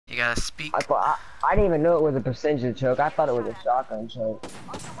You gotta speak. I didn't even know it was a precision choke. I thought it was a shotgun choke.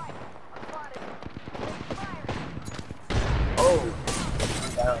 Oh,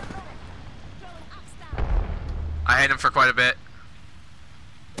 I'm down. I hit him for quite a bit.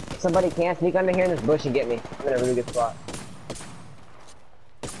 Somebody can sneak under here in this bush and get me. I'm in a really good spot.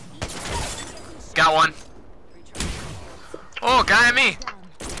 Got one. Oh, guy at me.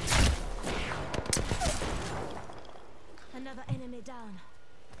 Another enemy down.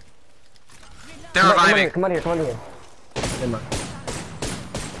 They're reviving. Come on here. Never mind.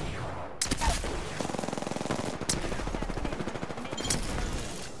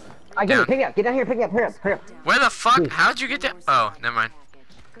 I get it. Pick me up. Get down here. Pick me up. Hurry up. Where the fuck? Please. How'd you get there? Oh, never mind.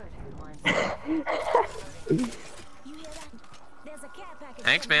 You hear that? There's a care package.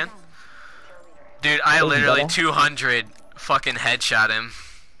 Thanks, man. coming down. Dude, I Thank you, literally brother. 200 fucking headshot him.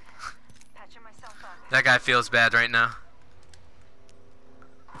 Patching myself up. That guy feels bad right now.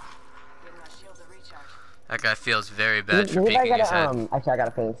 Giving my shields a recharge. That guy feels very bad for Does anybody peeking his got head. actually, I got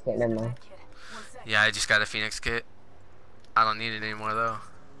a Phoenix kit. Never mind. Kid. 1 sec. Yeah, I just got a Phoenix kit. I don't need it anymore though.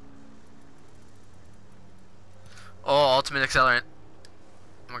 Oh, ultimate accelerant.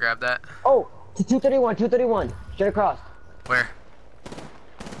 I'm gonna grab that. Oh, to 231. Straight across. Where?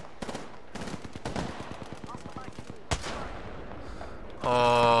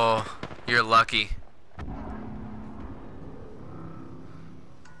 Oh, you're lucky.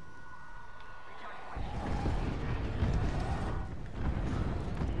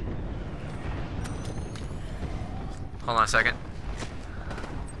 Hold on a second.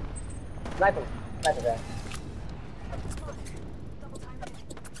 Sniper guy.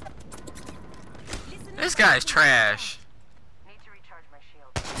 This guy's trash. Need to recharge my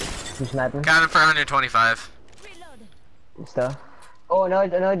shield. Two snipers. Got him for 125. Reload. Stuff. Oh,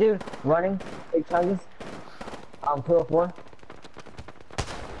 another dude running. Big chungus. 204.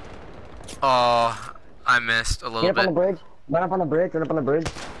 Oh, I missed a little Get up on the bit. bridge. Run up on the bridge.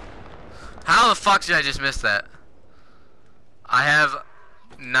 How the fuck did I just miss that? I have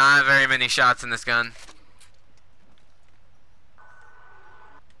not very many shots in this gun.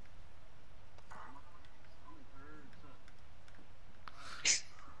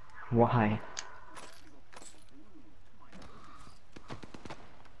 Why?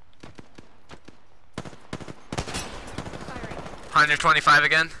 Firing. 125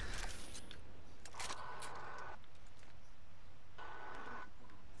 again.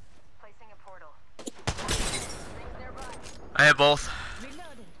 Placing a portal. Things nearby. I hit both.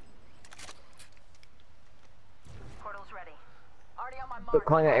 Reloaded. Portal's ready. Already on my They're mark.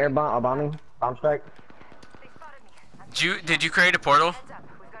 calling an bomb strike. They spotted me. Did you create a portal? Heads up.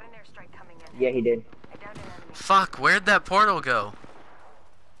 We've got an airstrike coming in. Yeah, he did. I downed an enemy. Fuck, where'd that portal go?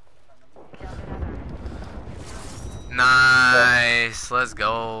 Downed another. Nice, let's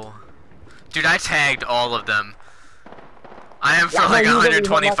go. Dude, I tagged all of them. I am for Yeah, like no, you didn't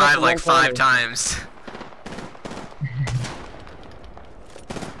even 125 knock like out the one 5 times.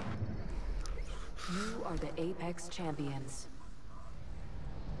 You are the Apex champions.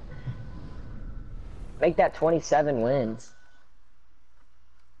 Make that 27 wins.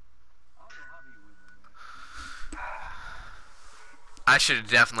 I should have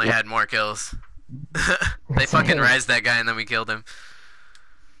definitely had more kills. They fucking rezzed that guy and then we killed him.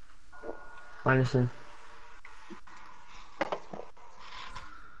 Honestly.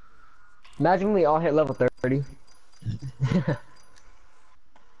 Imagine we all hit level 30.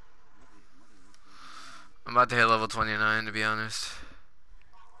 I'm about to hit level 29 to be honest.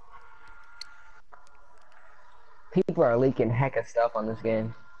 People are leaking heck of stuff on this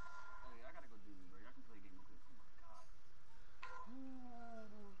game.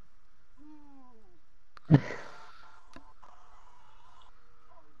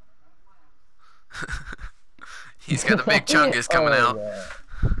 He's got a big chungus coming out.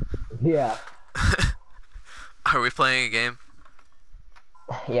 Yeah. Are we playing a game?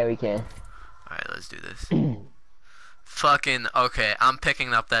 Yeah, we can. Alright, let's do this. Fucking, okay, I'm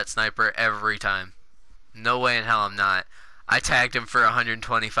picking up that sniper every time. No way in hell I'm not. I tagged him for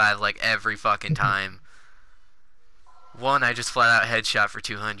 125 like every fucking time. One, I just flat out headshot for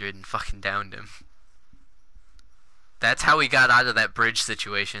 200 and fucking downed him. That's how we got out of that bridge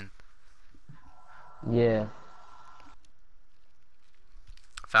situation. Yeah.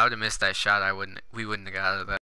 If I would have missed that shot, we wouldn't have got out of that.